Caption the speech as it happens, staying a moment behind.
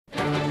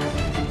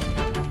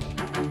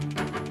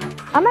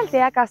I'm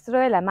Altea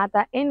Castro de la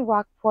Mata in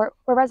Rockport,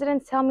 where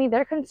residents tell me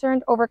they're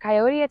concerned over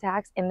coyote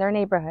attacks in their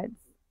neighborhoods.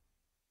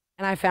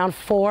 And I found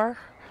 4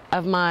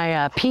 of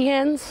my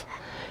peahens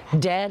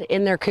dead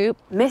in their coop.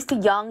 Misty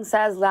Young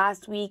says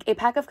last week a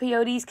pack of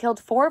coyotes killed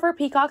 4 of her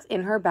peacocks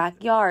in her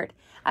backyard.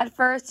 At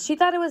first, she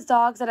thought it was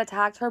dogs that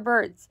attacked her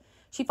birds.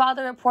 She filed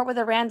a report with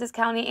Aransas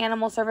County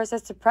Animal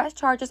Services to press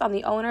charges on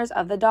the owners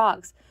of the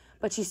dogs,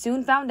 but she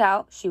soon found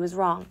out she was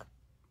wrong.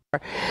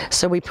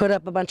 So we put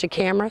up a bunch of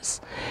cameras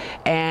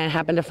and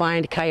happened to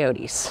find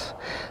coyotes.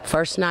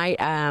 First night,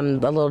 the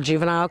little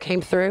juvenile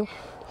came through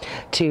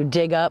to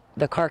dig up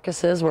the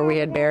carcasses where we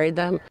had buried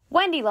them.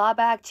 Wendy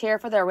Lawback, chair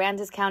for the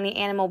Aransas County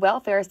Animal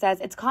Welfare, says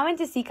it's common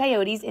to see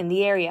coyotes in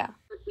the area.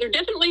 They're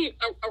definitely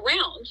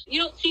around. You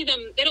don't see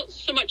them, they don't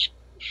so much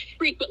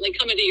frequently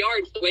come into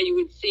yards the way you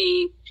would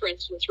see, for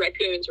instance,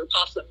 raccoons or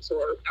possums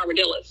or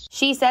armadillos.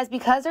 She says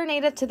because they're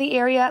native to the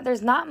area,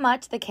 there's not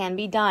much that can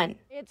be done.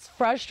 It's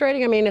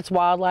frustrating. I mean, it's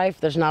wildlife.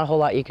 There's not a whole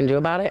lot you can do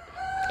about it.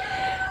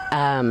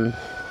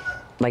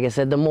 Like I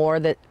said, the more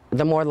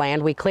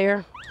land we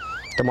clear,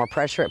 the more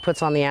pressure it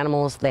puts on the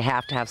animals. They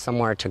have to have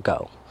somewhere to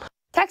go.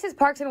 Texas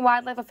Parks and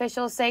Wildlife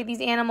officials say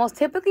these animals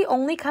typically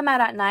only come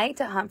out at night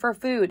to hunt for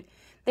food.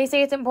 They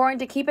say it's important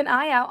to keep an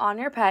eye out on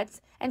your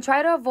pets and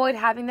try to avoid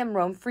having them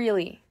roam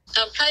freely.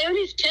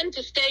 Coyotes tend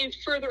to stay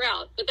further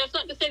out, but that's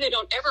not to say they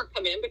don't ever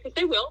come in, because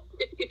they will.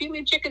 If you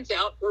leave chickens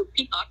out or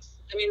peacocks,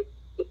 I mean,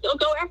 they'll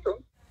go after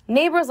them.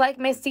 Neighbors like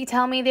Misty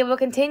tell me they will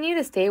continue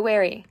to stay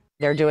wary.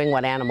 They're doing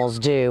what animals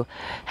do,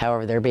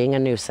 however, they're being a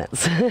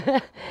nuisance.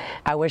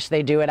 I wish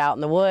they do it out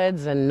in the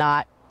woods and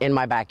not in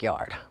my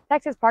backyard.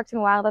 Texas Parks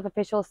and Wildlife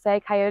officials say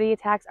coyote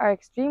attacks are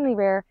extremely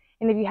rare,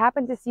 and if you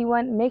happen to see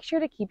one, make sure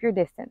to keep your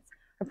distance.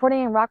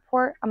 Reporting in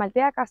Rockport, I'm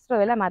Altea Castro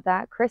de la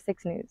Mata, Chris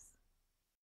 6 News.